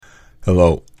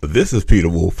Hello, this is Peter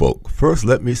Woolfolk. First,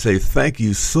 let me say thank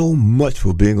you so much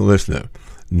for being a listener.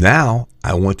 Now,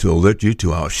 I want to alert you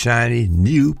to our shiny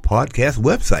new podcast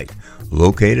website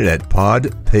located at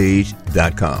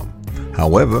podpage.com.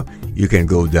 However, you can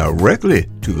go directly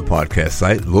to the podcast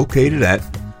site located at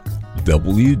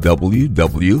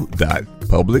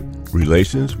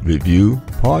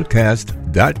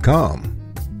www.publicrelationsreviewpodcast.com.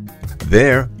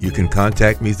 There, you can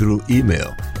contact me through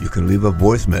email. You can leave a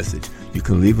voice message. You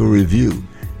can leave a review.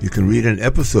 You can read an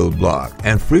episode blog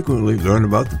and frequently learn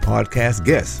about the podcast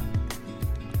guests.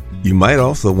 You might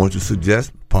also want to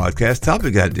suggest podcast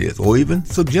topic ideas or even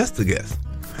suggest a guest.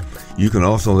 You can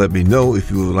also let me know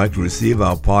if you would like to receive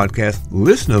our podcast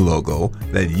listener logo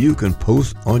that you can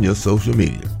post on your social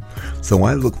media. So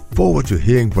I look forward to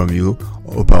hearing from you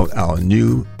about our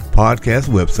new podcast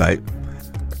website,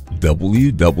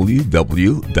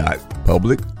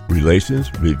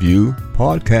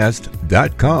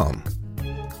 www.publicrelationsreviewpodcast.com.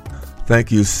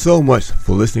 Thank you so much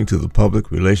for listening to the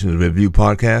Public Relations Review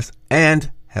Podcast, and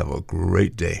have a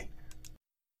great day.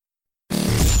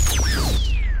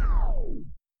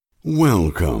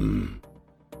 Welcome.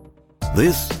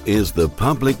 This is the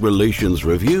Public Relations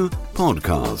Review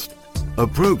Podcast, a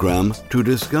program to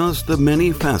discuss the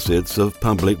many facets of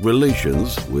public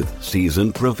relations with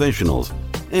seasoned professionals,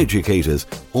 educators,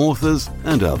 authors,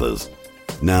 and others.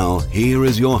 Now, here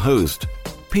is your host,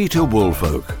 Peter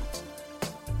Woolfolk.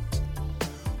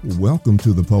 Welcome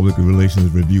to the Public Relations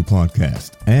Review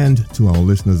Podcast, and to our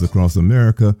listeners across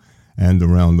America and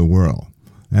around the world.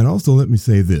 And also, let me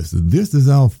say this is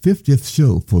our 50th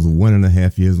show for the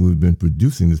 1.5 years we've been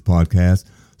producing this podcast.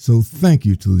 So thank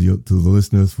you to the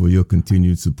listeners for your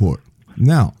continued support.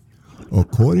 Now,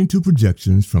 according to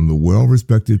projections from the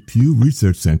well-respected Pew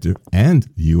Research Center and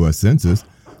the U.S. Census,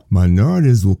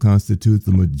 minorities will constitute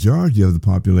the majority of the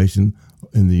population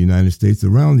in the United States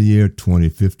around the year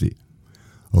 2050.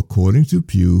 According to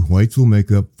Pew, whites will make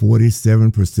up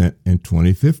 47% in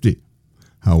 2050.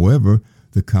 However,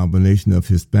 the combination of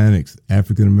Hispanics,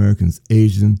 African Americans,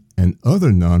 Asian, and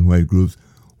other non-white groups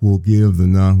will give the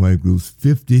non-white groups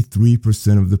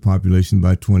 53% of the population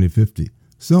by 2050.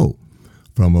 So,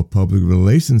 from a public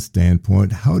relations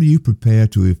standpoint, how do you prepare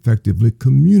to effectively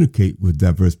communicate with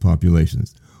diverse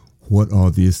populations? What are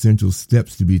the essential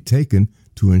steps to be taken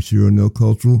to ensure no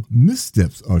cultural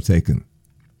missteps are taken?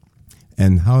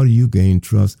 And how do you gain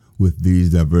trust with these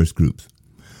diverse groups?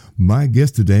 My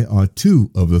guests today are two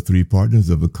of the three partners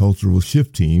of the Cultural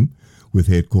Shift team with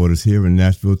headquarters here in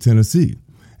Nashville, Tennessee.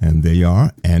 And they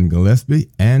are Ann Gillespie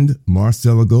and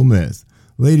Marcela Gomez.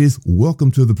 Ladies,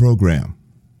 welcome to the program.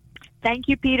 Thank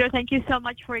you, Peter. Thank you so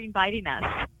much for inviting us.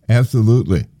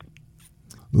 Absolutely.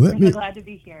 I'm glad to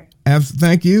be here.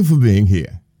 Thank you for being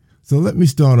here. So let me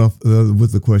start off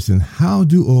with the question, how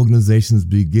do organizations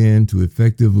begin to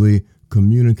effectively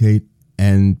communicate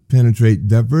and penetrate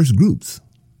diverse groups?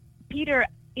 Peter,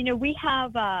 we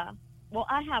have, I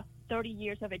have 30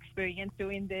 years of experience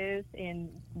doing this, and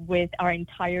with our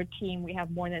entire team, we have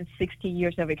more than 60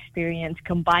 years of experience,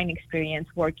 combined experience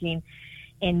working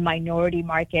in minority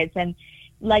markets. And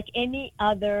like any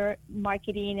other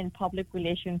marketing and public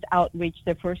relations outreach,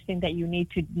 the first thing that you need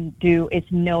to do is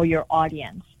know your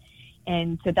audience.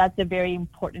 And so that's a very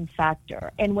important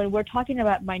factor. And when we're talking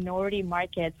about minority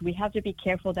markets, we have to be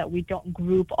careful that we don't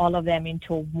group all of them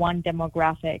into one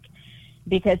demographic,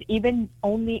 because even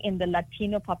only in the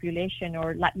Latino population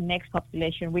or Latinx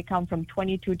population, we come from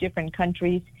 22 different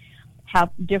countries,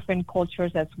 have different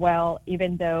cultures as well,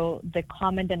 even though the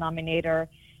common denominator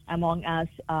among us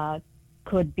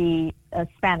could be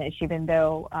Spanish, even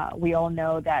though we all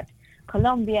know that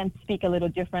Colombians speak a little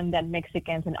different than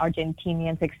Mexicans and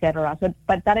Argentinians, etc. So,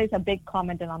 but that is a big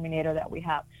common denominator that we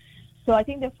have. So I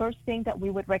think the first thing that we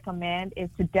would recommend is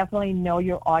to definitely know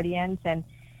your audience and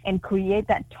create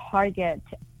that target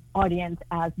audience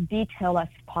as detailed as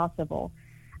possible.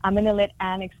 I'm going to let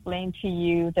Ann explain to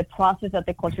you the process that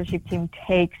the Culture Shift team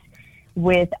takes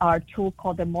with our tool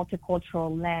called the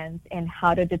Multicultural Lens and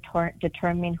how to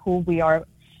determine who we are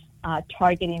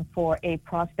targeting for a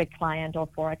prospect client or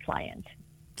for a client.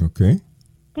 Okay.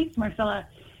 Thanks, Marcela.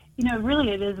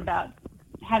 Really it is about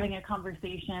having a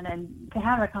conversation, and to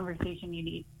have a conversation, you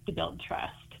need to build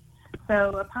trust.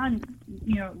 So upon,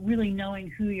 really knowing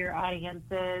who your audience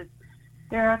is,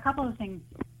 there are a couple of things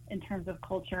in terms of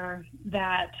culture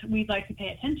that we'd like to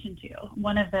pay attention to.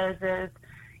 One of those is,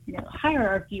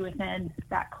 hierarchy within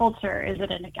that culture. Is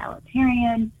it an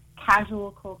egalitarian,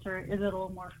 casual culture? Is it a little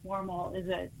more formal? Is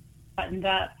it buttoned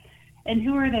up? And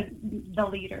who are the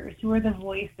leaders? Who are the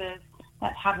voices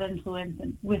that have influence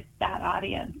with that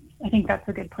audience? I think that's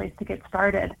a good place to get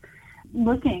started.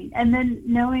 Looking and then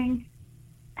knowing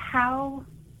how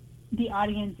the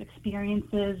audience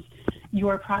experiences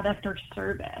your product or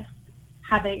service,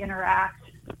 how they interact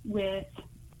with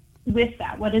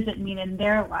that. What does it mean in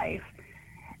their life?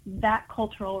 That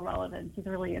cultural relevance is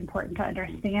really important to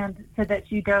understand so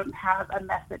that you don't have a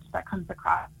message that comes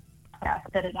across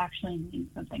that it actually means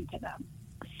something to them.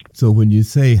 So when you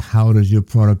say, how does your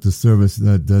product or service,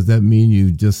 does that mean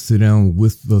you just sit down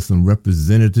with some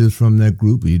representatives from that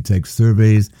group, or you take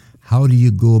surveys? How do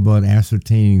you go about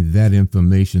ascertaining that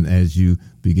information as you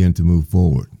begin to move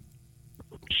forward?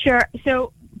 Sure.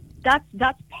 So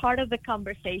that's part of the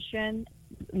conversation.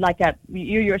 Like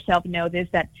you yourself know this,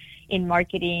 that in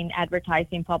marketing,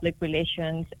 advertising, public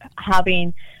relations,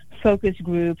 having focus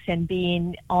groups and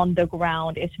being on the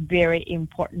ground is very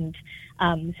important,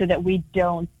 so that we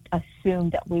don't assume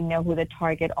that we know who the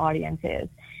target audience is.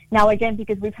 Now, again,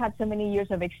 because we've had so many years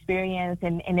of experience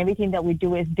and everything that we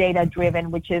do is data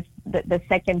driven, which is the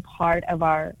second part of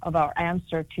our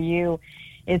answer to you,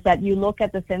 is that you look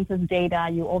at the census data,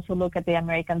 you also look at the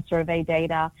American survey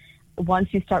data. Once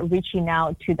you start reaching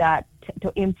out to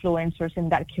influencers in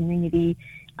that community,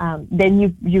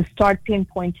 then you start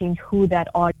pinpointing who that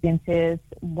audience is,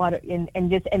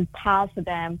 and pass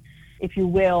them, if you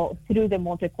will, through the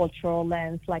multicultural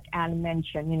lens, like Anne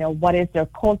mentioned. What is their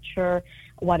culture?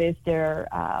 What is their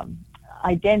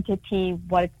identity?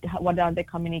 What are the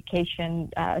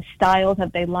communication styles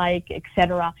that they like,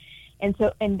 etc. And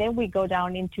then we go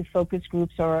down into focus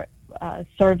groups or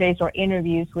surveys or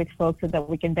interviews with folks so that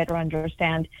we can better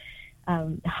understand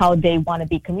how they want to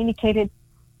be communicated.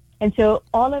 And so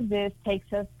all of this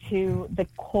takes us to the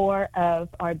core of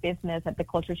our business at the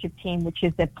Culture Shift team, which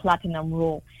is the Platinum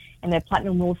Rule. And the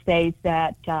Platinum Rule states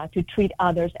that to treat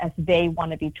others as they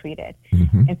want to be treated.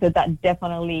 Mm-hmm. And so that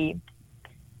definitely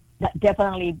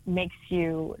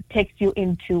takes you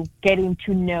into getting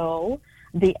to know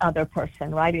the other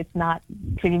person, right? It's not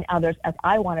treating others as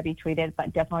I want to be treated,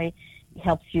 but definitely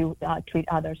helps you treat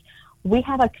others. We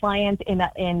have a client in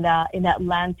Atlanta,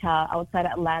 outside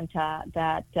Atlanta,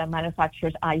 that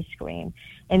manufactures ice cream,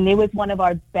 and it was one of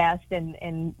our best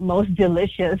and most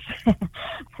delicious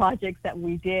projects that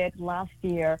we did last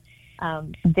year.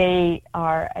 They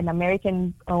are an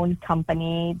American-owned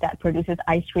company that produces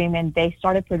ice cream, and they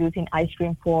started producing ice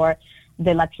cream for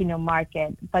the Latino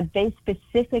market, but they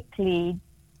specifically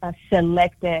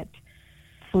selected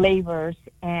flavors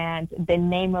and the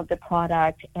name of the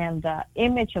product and the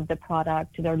image of the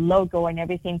product, their logo and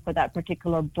everything for that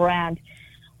particular brand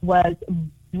was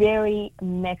very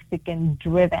Mexican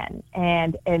driven.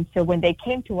 And so when they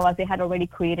came to us, they had already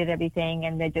created everything,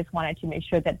 and they just wanted to make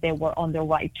sure that they were on the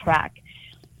right track.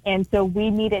 And so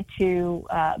we needed to,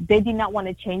 they did not want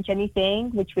to change anything,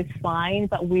 which was fine,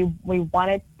 but we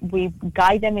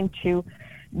guide them into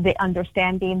the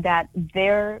understanding that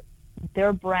their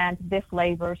brand, the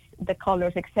flavors, the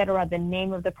colors, etc., the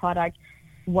name of the product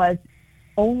was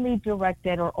only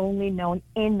directed or only known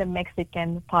in the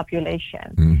Mexican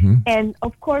population. Mm-hmm. And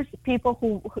of course, people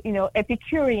who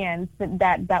Epicureans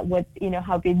that would,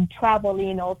 have been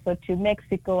traveling also to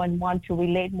Mexico and want to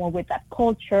relate more with that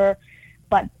culture.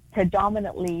 But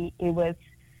predominantly, it was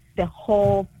the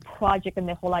whole project and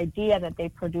the whole idea that they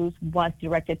produced was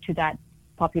directed to that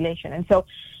population. And so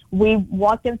we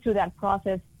walked them through that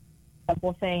process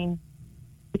of saying,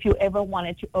 if you ever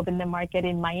wanted to open the market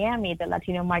in Miami, the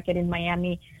Latino market in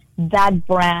Miami, that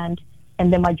brand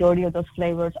and the majority of those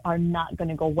flavors are not going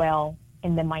to go well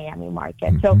in the Miami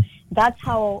market. Mm-hmm. So that's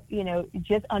how,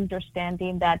 just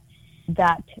understanding that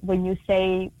when you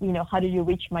say, how do you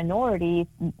reach minorities,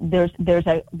 there's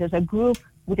a group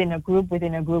within a group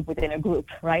within a group within a group,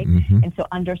 right? Mm-hmm. And so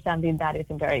understanding that is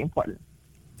very important.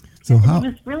 So it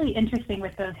was really interesting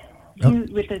with those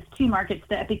two markets,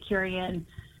 the Epicurean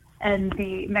and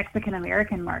the Mexican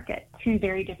American market, two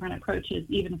very different approaches,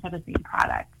 even for the same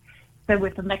product. So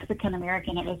with the Mexican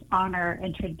American, it was honor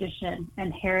and tradition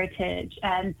and heritage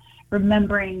and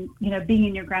remembering, being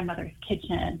in your grandmother's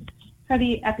kitchen. For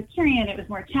the Epicurean, it was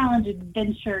more challenge,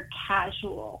 adventure,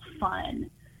 casual, fun,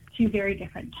 two very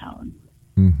different tones.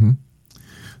 Mm-hmm.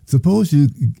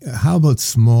 How about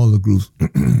smaller groups?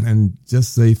 And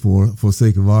just say for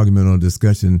sake of argument or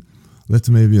discussion, let's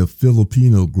maybe a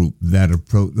Filipino group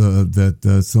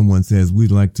that someone says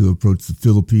we'd like to approach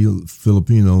the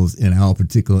Filipinos in our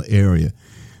particular area.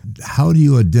 How do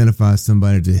you identify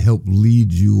somebody to help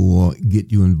lead you or get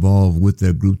you involved with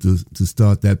that group to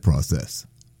start that process?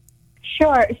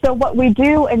 Sure. So what we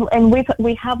do, and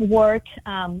we have worked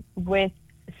with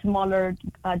smaller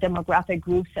demographic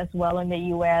groups as well in the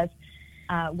U.S.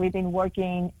 We've been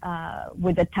working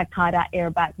with the Takata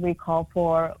airbag recall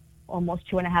for almost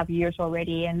 2.5 years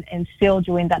already, and still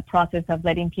doing that process of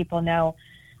letting people know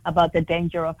about the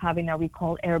danger of having a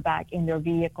recall airbag in their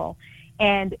vehicle.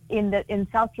 And in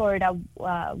South Florida,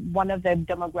 one of the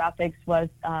demographics was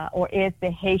or is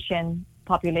the Haitian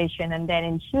population, and then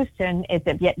in Houston is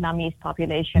the Vietnamese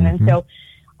population. And so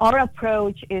our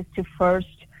approach is to first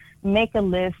make a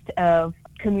list of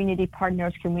community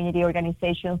partners, community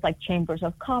organizations like chambers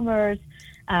of commerce,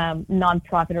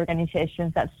 nonprofit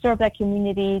organizations that serve that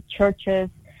community, churches,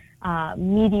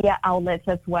 media outlets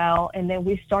as well, and then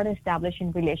we start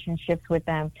establishing relationships with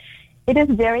them. It is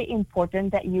very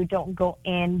important that you don't go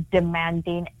in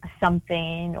demanding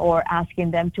something or asking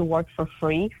them to work for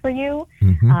free for you.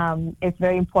 It's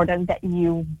very important that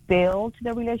you build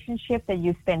the relationship, that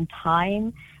you spend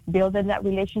time building that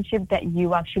relationship, that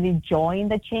you actually join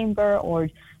the chamber or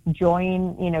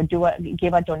join,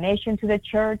 give a donation to the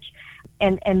church,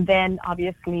 and then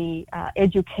obviously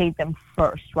educate them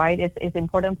first, right? It's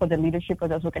important for the leadership of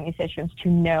those organizations to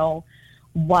know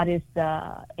what is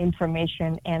the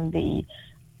information and the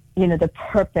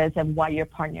purpose of why you're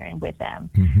partnering with them.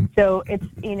 So it's,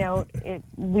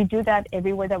 we do that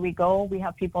everywhere that we go. We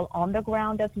have people on the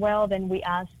ground as well. Then we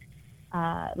ask,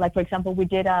 like, for example, we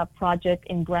did a project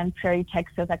in Grand Prairie,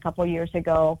 Texas a couple years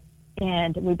ago,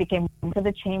 and we became to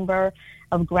the Chamber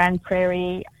of Grand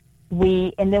Prairie.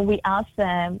 And then we asked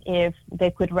them if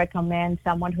they could recommend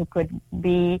someone who could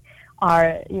be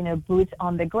our, boots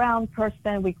on the ground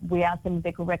person. We asked them if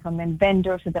they could recommend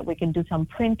vendors so that we can do some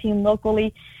printing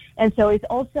locally. And so it's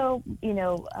also,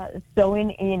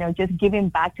 sowing, just giving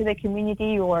back to the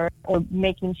community or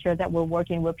making sure that we're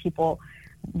working with people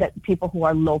who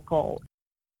are local.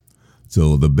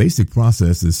 So the basic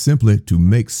process is simply to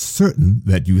make certain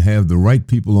that you have the right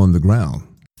people on the ground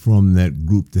from that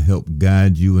group to help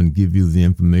guide you and give you the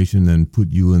information and put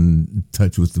you in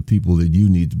touch with the people that you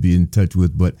need to be in touch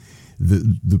with. But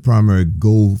the primary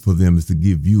goal for them is to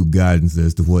give you guidance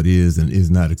as to what is and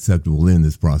is not acceptable in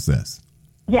this process.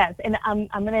 Yes, and I'm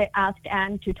going to ask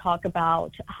Anne to talk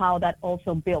about how that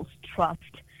also builds trust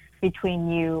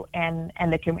between you and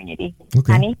the community.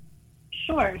 Okay. Annie?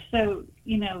 Sure. So,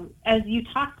 as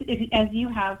you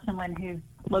have someone who's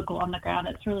local on the ground,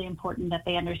 it's really important that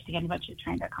they understand what you're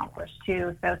trying to accomplish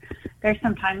too. So there's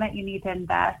some time that you need to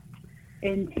invest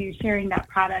into sharing that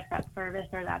product, that service,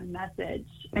 or that message.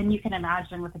 And you can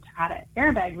imagine with the Takata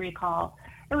airbag recall,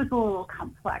 it was a little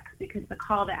complex because the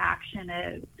call to action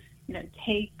is,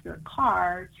 take your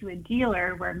car to a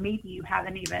dealer where maybe you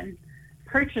haven't even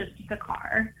purchased the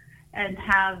car and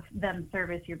have them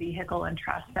service your vehicle and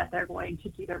trust that they're going to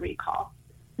do the recall,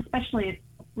 especially if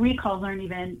recalls aren't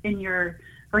even in your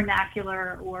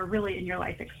vernacular or really in your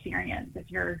life experience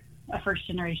if you're a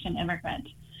first-generation immigrant.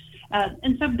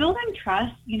 And so building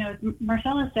trust, as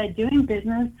Marcella said, doing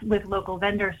business with local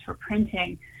vendors for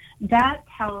printing, that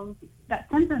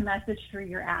sends a message through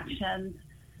your actions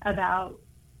about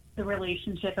the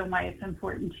relationship and why it's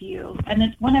important to you. And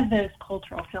it's one of those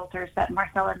cultural filters that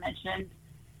Marcella mentioned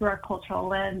through our cultural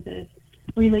lens is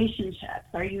relationships.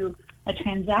 Are you a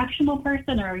transactional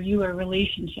person or are you a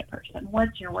relationship person?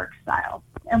 What's your work style?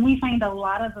 And we find a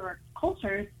lot of our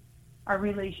cultures are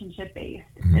relationship based.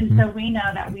 And so we know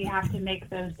that we have to make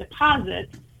those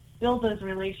deposits, build those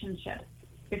relationships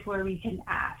before we can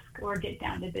ask or get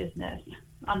down to business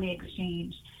on the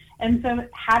exchange. And so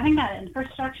having that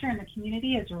infrastructure in the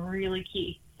community is really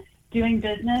key. Doing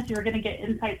business, you're going to get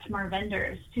insights from our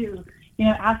vendors too,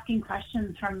 asking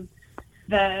questions from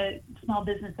the small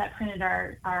business that printed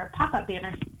our pop-up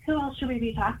banners. Who else should we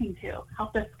be talking to?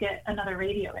 Help us get another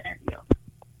radio interview.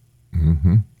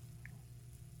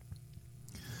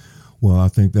 Well, I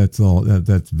think that's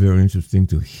very interesting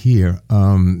to hear.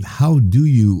 How do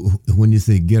you, when you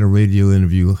say get a radio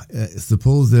interview,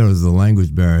 suppose there is a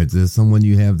language barrier. Is there someone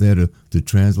you have there to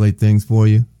translate things for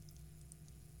you?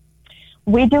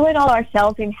 We do it all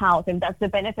ourselves in-house, and that's the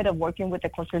benefit of working with the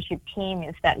Cultureship team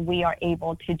is that we are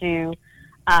able to do,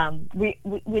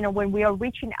 when we are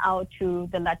reaching out to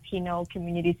the Latino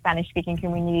community, Spanish-speaking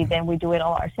community, then we do it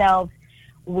all ourselves.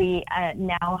 We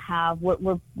now have, we're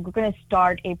going to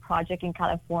start a project in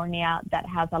California that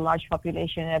has a large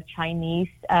population of Chinese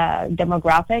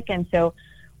demographic. And so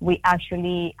we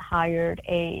actually hired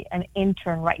an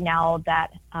intern right now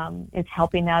that is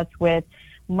helping us with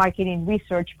marketing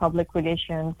research, public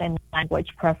relations, and language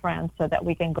preference so that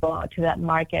we can go out to that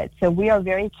market. So we are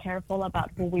very careful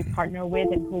about who we partner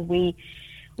with and who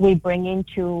we bring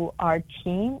into our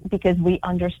team because we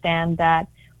understand that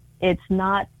it's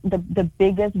not the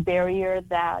biggest barrier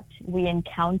that we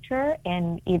encounter,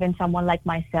 and even someone like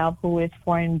myself who is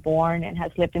foreign born and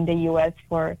has lived in the U.S.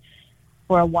 for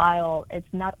for a while,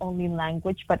 it's not only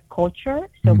language but culture.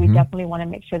 So we definitely want to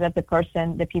make sure that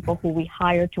the people who we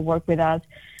hire to work with us,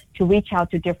 to reach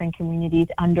out to different communities,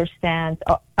 understands,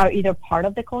 are either part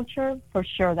of the culture, for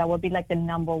sure. That would be like the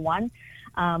number one,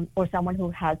 or someone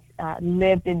who has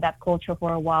lived in that culture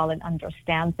for a while and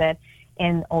understands it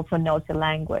and also knows the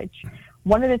language.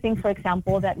 One of the things, for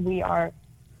example, that we are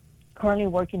currently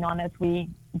working on as we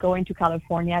go into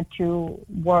California to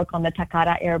work on the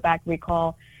Takara airbag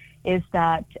recall is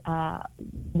that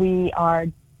we are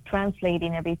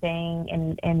translating everything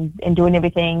and doing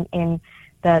everything in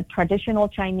the traditional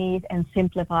Chinese and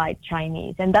simplified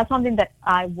Chinese. And that's something that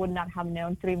I would not have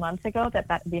known 3 months ago,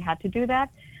 that we had to do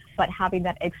that. But having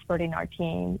that expert in our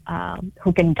team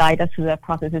who can guide us through that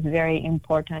process is very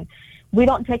important. We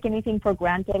don't take anything for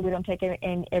granted. We don't take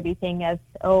everything as,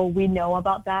 oh, we know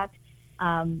about that,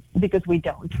 because we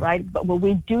don't, right? But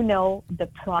we do know the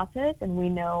process, and we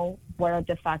know what are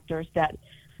the factors that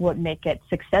would make it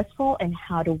successful and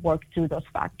how to work through those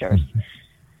factors.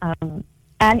 And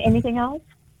anything else?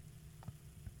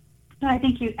 No, I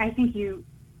think you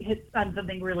hit on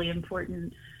something really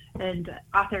important. And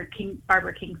author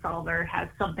Barbara Kingsolver has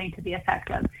something to the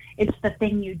effect of, it's the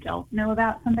thing you don't know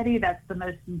about somebody that's the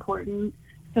most important.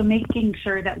 So making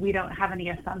sure that we don't have any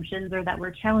assumptions or that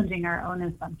we're challenging our own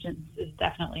assumptions is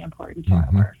definitely important to our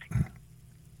work.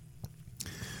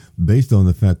 Based on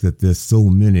the fact that there's so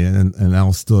many, and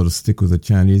I'll sort of stick with the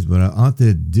Chinese, but aren't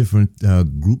there different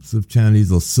groups of Chinese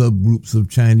or subgroups of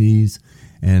Chinese?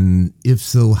 And if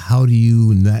so, how do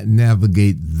you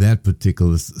navigate that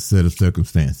particular set of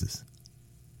circumstances?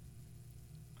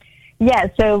 Yeah,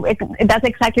 so that's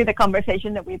exactly the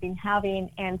conversation that we've been having.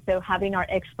 And so having our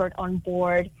expert on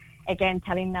board, again,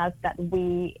 telling us that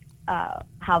we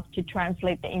have to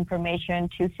translate the information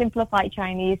to simplified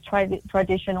Chinese,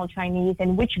 traditional Chinese,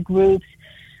 and which groups,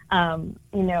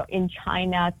 in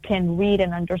China can read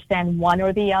and understand one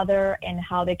or the other and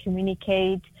how they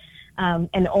communicate.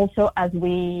 And also as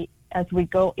we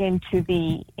go into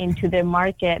the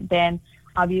market, then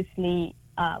obviously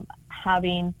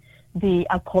having the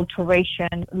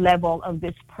acculturation level of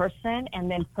this person, and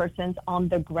then persons on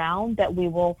the ground that we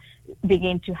will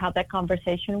begin to have that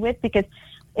conversation with, because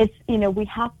it's, we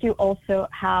have to also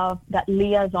have that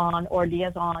liaison or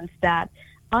liaisons that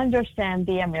understand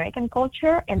the American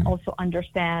culture and also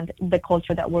understand the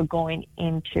culture that we're going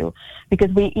into, because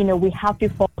we have to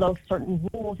follow certain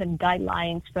rules and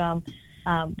guidelines from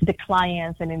the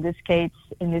clients, and in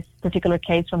this particular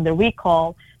case, from the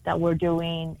recall that we're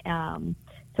doing.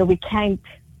 So we can't,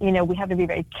 we have to be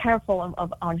very careful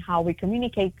on how we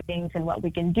communicate things and what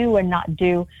we can do and not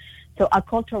do. So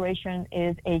acculturation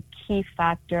is a key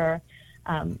factor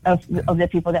of the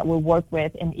people that we work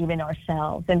with, and even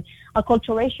ourselves. And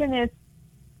acculturation is,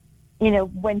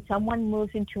 when someone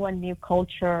moves into a new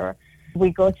culture,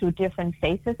 we go through different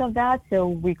phases of that. So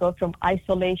we go from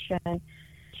isolation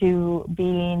to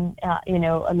being,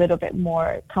 a little bit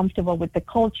more comfortable with the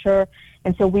culture.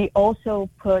 And so we also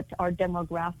put our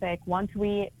demographic, once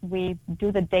we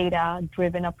do the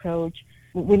data-driven approach,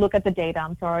 we look at the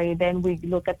data, then we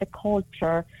look at the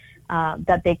culture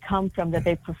that they come from, that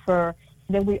they prefer.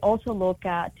 Then we also look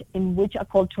at in which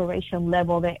acculturation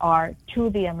level they are to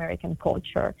the American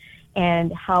culture,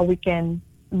 and how we can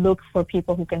look for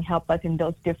people who can help us in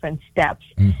those different steps.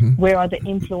 Where are the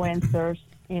influencers?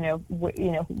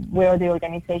 Where are the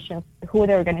organizations? Who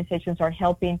the organizations are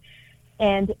helping?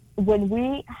 And when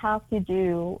we have to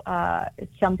do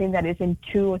something that is in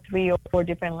 2 or 3 or 4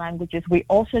 different languages, we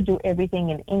also do everything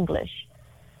in English,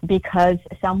 because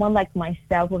someone like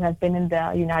myself, who has been in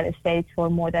the United States for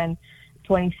more than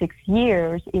 26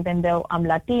 years, even though I'm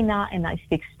Latina and I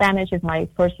speak Spanish as my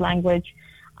first language,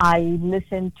 I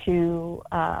listen to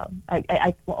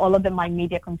all of my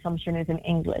media consumption is in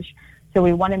English. So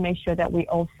we want to make sure that we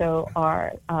also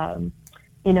are,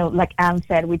 like Anne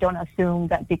said, we don't assume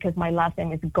that because my last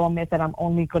name is Gomez that I'm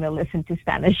only going to listen to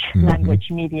Spanish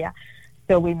language media.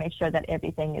 So we make sure that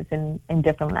everything is in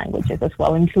different languages as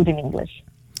well, including English.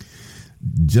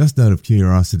 Just out of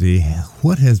curiosity,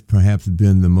 what has perhaps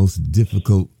been the most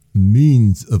difficult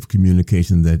means of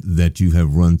communication that you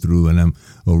have run through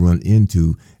or run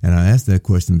into? And I ask that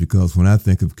question because when I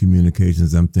think of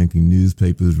communications, I'm thinking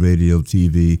newspapers, radio,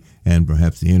 TV, and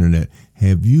perhaps the internet.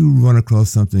 Have you run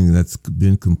across something that's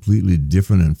been completely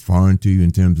different and foreign to you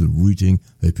in terms of reaching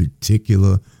a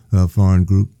particular foreign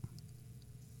group?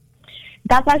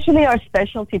 That's actually our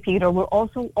specialty, Peter. We're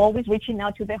also always reaching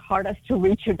out to the hardest to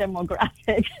reach your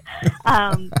demographic.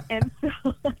 And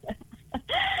so,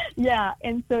 yeah,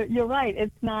 and so you're right.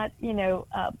 It's not,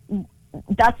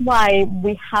 that's why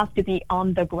we have to be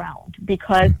on the ground,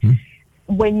 because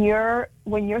when you're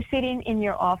when you're sitting in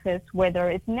your office, whether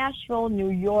it's Nashville, New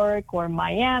York, or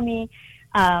Miami,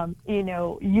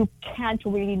 you can't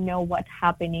really know what's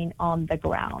happening on the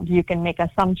ground. You can make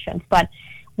assumptions, but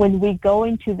when we go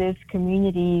into these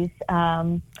communities,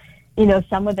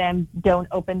 some of them don't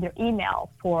open their email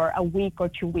for a week or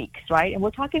 2 weeks, right? And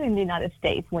we're talking in the United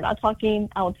States. We're not talking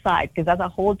outside, because that's a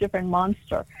whole different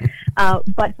monster.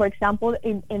 But for example,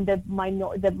 in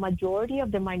the majority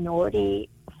of the minority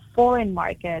foreign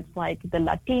markets, like the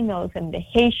Latinos and the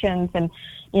Haitians and,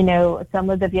 some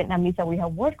of the Vietnamese that we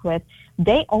have worked with,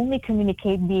 they only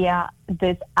communicate via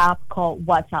this app called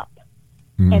WhatsApp.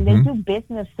 Mm-hmm. And they do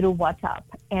business through WhatsApp,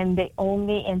 and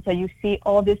so you see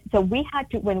all this. So we had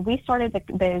to, when we started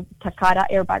the Takata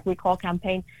Airbag Recall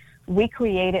campaign, we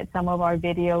created some of our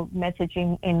video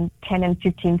messaging in 10 and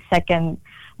 15 second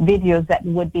videos that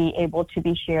would be able to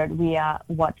be shared via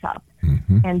WhatsApp.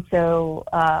 Mm-hmm. And so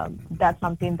that's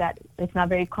something that is not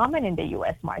very common in the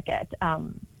U.S. market,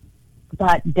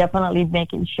 but definitely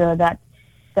making sure that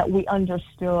we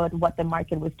understood what the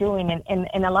market was doing.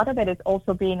 And a lot of it is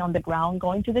also being on the ground,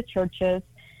 going to the churches.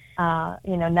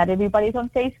 Not everybody's on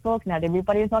Facebook. Not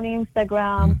everybody's on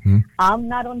Instagram. Mm-hmm. I'm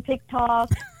not on TikTok.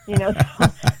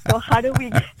 So how do we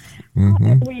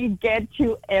get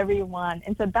to everyone?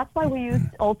 And so that's why we use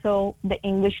also the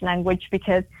English language,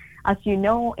 because as you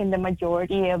know, in the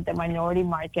majority of the minority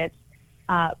markets,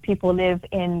 people live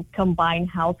in combined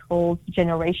households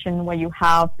generation, where you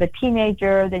have the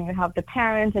teenager, then you have the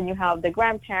parents, and you have the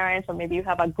grandparents, or maybe you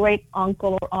have a great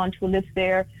uncle or aunt who lives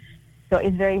there. So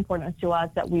it's very important to us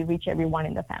that we reach everyone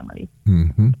in the family.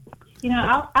 Mm-hmm.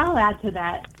 I'll add to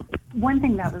that. One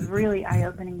thing that was really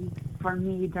eye-opening for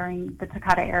me during the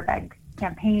Takata Airbag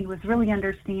campaign was really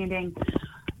understanding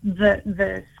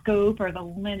the scope or the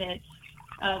limits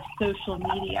of social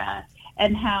media,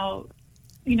 and how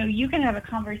you can have a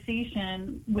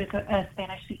conversation with a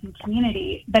Spanish-speaking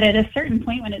community, but at a certain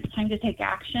point when it's time to take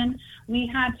action, we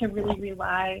had to really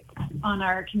rely on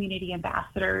our community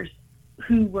ambassadors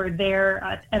who were there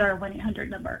at our 1-800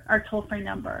 number, our toll-free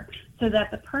number, so that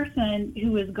the person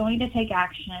who was going to take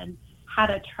action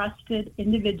had a trusted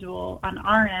individual on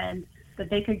our end that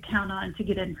they could count on to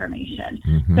get information.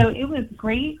 Mm-hmm. So it was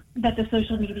great that the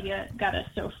social media got us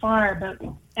so far, but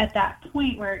at that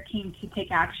point where it came to take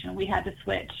action, we had to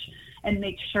switch and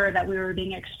make sure that we were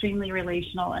being extremely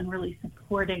relational and really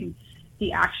supporting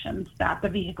the actions that the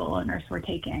vehicle owners were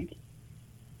taking.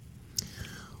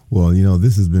 Well,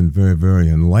 this has been very, very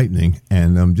enlightening.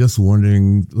 And I'm just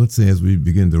wondering, let's say as we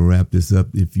begin to wrap this up,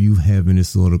 if you have any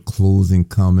sort of closing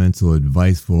comments or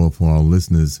advice for our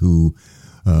listeners who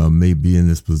may be in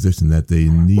this position that they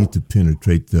need to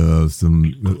penetrate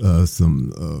some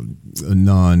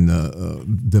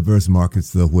non-diverse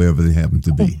markets wherever they happen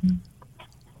to be.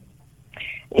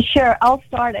 Sure, I'll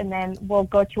start and then we'll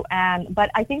go to Anne.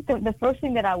 But I think the first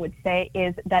thing that I would say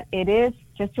is that it is,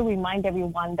 just to remind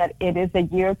everyone, that it is the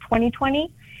year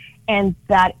 2020, and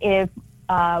that if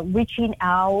reaching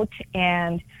out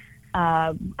and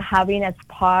having as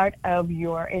part of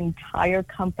your entire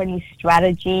company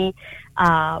strategy,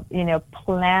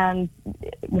 plan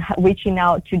reaching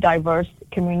out to diverse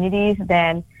communities,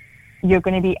 then you're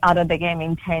going to be out of the game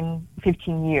in 10,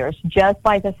 15 years. Just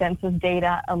by the census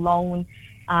data alone,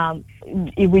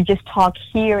 if we just talk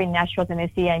here in Nashville,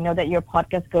 Tennessee, I know that your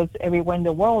podcast goes everywhere in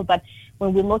the world, but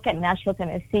when we look at Nashville,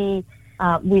 Tennessee,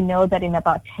 we know that in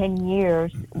about 10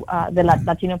 years, the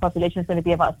Latino population is going to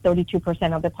be about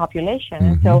 32% of the population.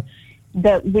 Mm-hmm. And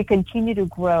so we continue to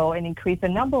grow and increase.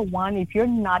 And number one, if you're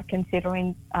not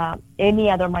considering any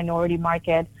other minority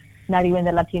market, not even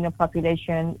the Latino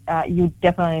population, you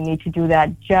definitely need to do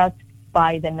that just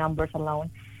by the numbers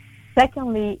alone.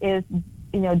 Secondly is,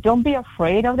 don't be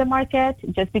afraid of the market.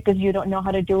 Just because you don't know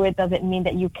how to do it doesn't mean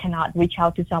that you cannot reach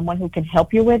out to someone who can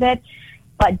help you with it.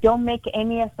 But don't make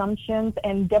any assumptions.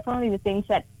 And definitely the things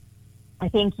that I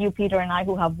think you, Peter, and I,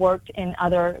 who have worked in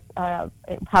other,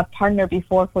 have partnered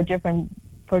before for different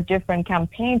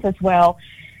campaigns as well,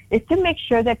 is to make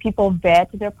sure that people vet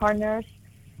their partners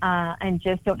and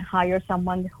just don't hire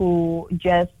someone who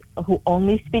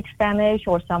only speaks Spanish,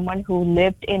 or someone who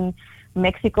lived in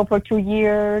Mexico for 2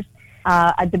 years.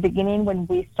 At the beginning, when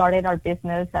we started our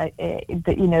business,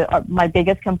 my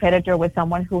biggest competitor was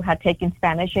someone who had taken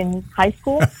Spanish in high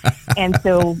school, and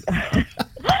so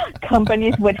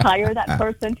companies would hire that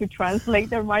person to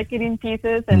translate their marketing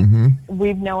pieces, and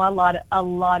we've known a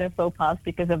lot of faux pas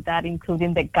because of that,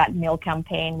 including the Got Milk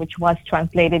campaign, which was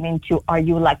translated into "Are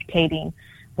you lactating?"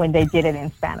 when they did it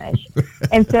in Spanish.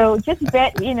 And so just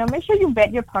make sure you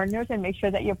vet your partners, and make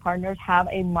sure that your partners have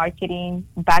a marketing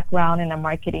background and a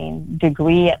marketing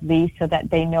degree at least, so that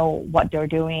they know what they're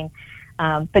doing.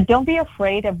 But don't be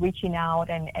afraid of reaching out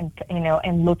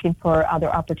and looking for other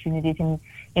opportunities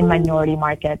in minority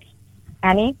markets.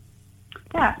 Annie?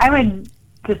 Yeah, I would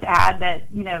just add that,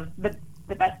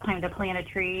 the best time to plant a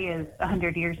tree is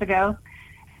 100 years ago.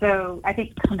 So I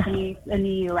think companies in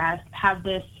the U.S. have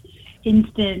this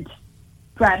instant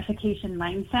gratification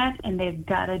mindset, and they've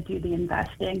got to do the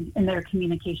investing in their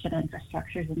communication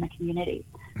infrastructures in the community.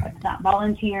 It's not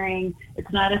volunteering.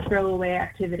 It's not a throwaway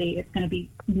activity. It's going to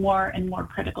be more and more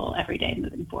critical every day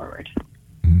moving forward.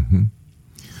 Mm-hmm.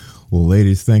 Well,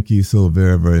 ladies, thank you so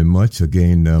very, very much.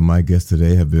 Again, my guests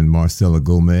today have been Marcela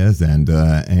Gomez and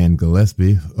Ann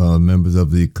Gillespie, members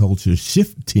of the Culture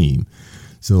Shift team.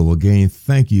 So again,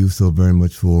 thank you so very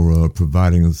much for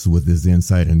providing us with this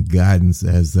insight and guidance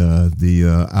as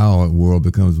our world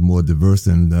becomes more diverse,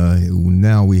 and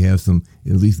now we have some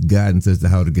at least guidance as to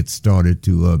how to get started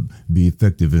to be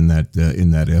effective in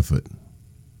that effort.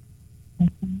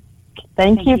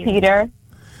 Thank you, Peter.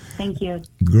 Thank you.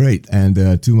 Great.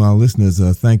 And to my listeners,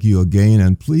 thank you again.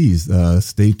 And please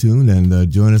stay tuned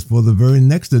and join us for the very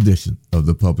next edition of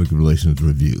the Public Relations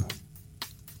Review.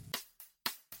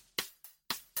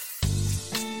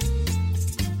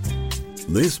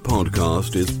 This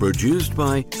podcast is produced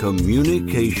by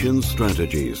Communication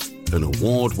Strategies, an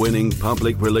award-winning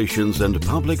public relations and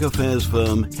public affairs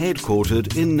firm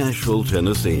headquartered in Nashville,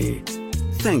 Tennessee.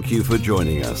 Thank you for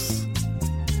joining us.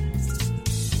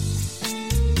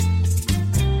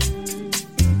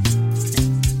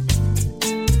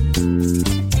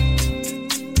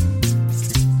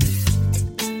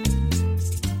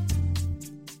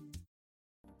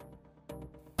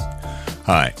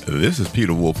 Hi, this is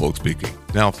Peter Woolfolk speaking.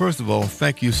 Now, first of all,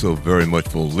 thank you so very much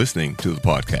for listening to the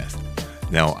podcast.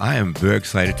 Now, I am very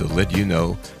excited to let you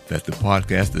know that the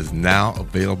podcast is now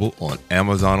available on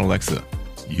Amazon Alexa.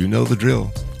 You know the drill.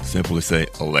 Simply say,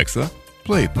 Alexa,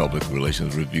 play Public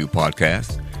Relations Review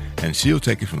podcast, and she'll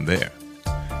take it from there.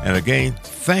 And again,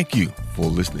 thank you for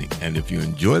listening. And if you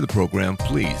enjoy the program,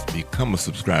 please become a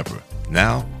subscriber.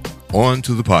 Now, on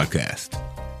to the podcast.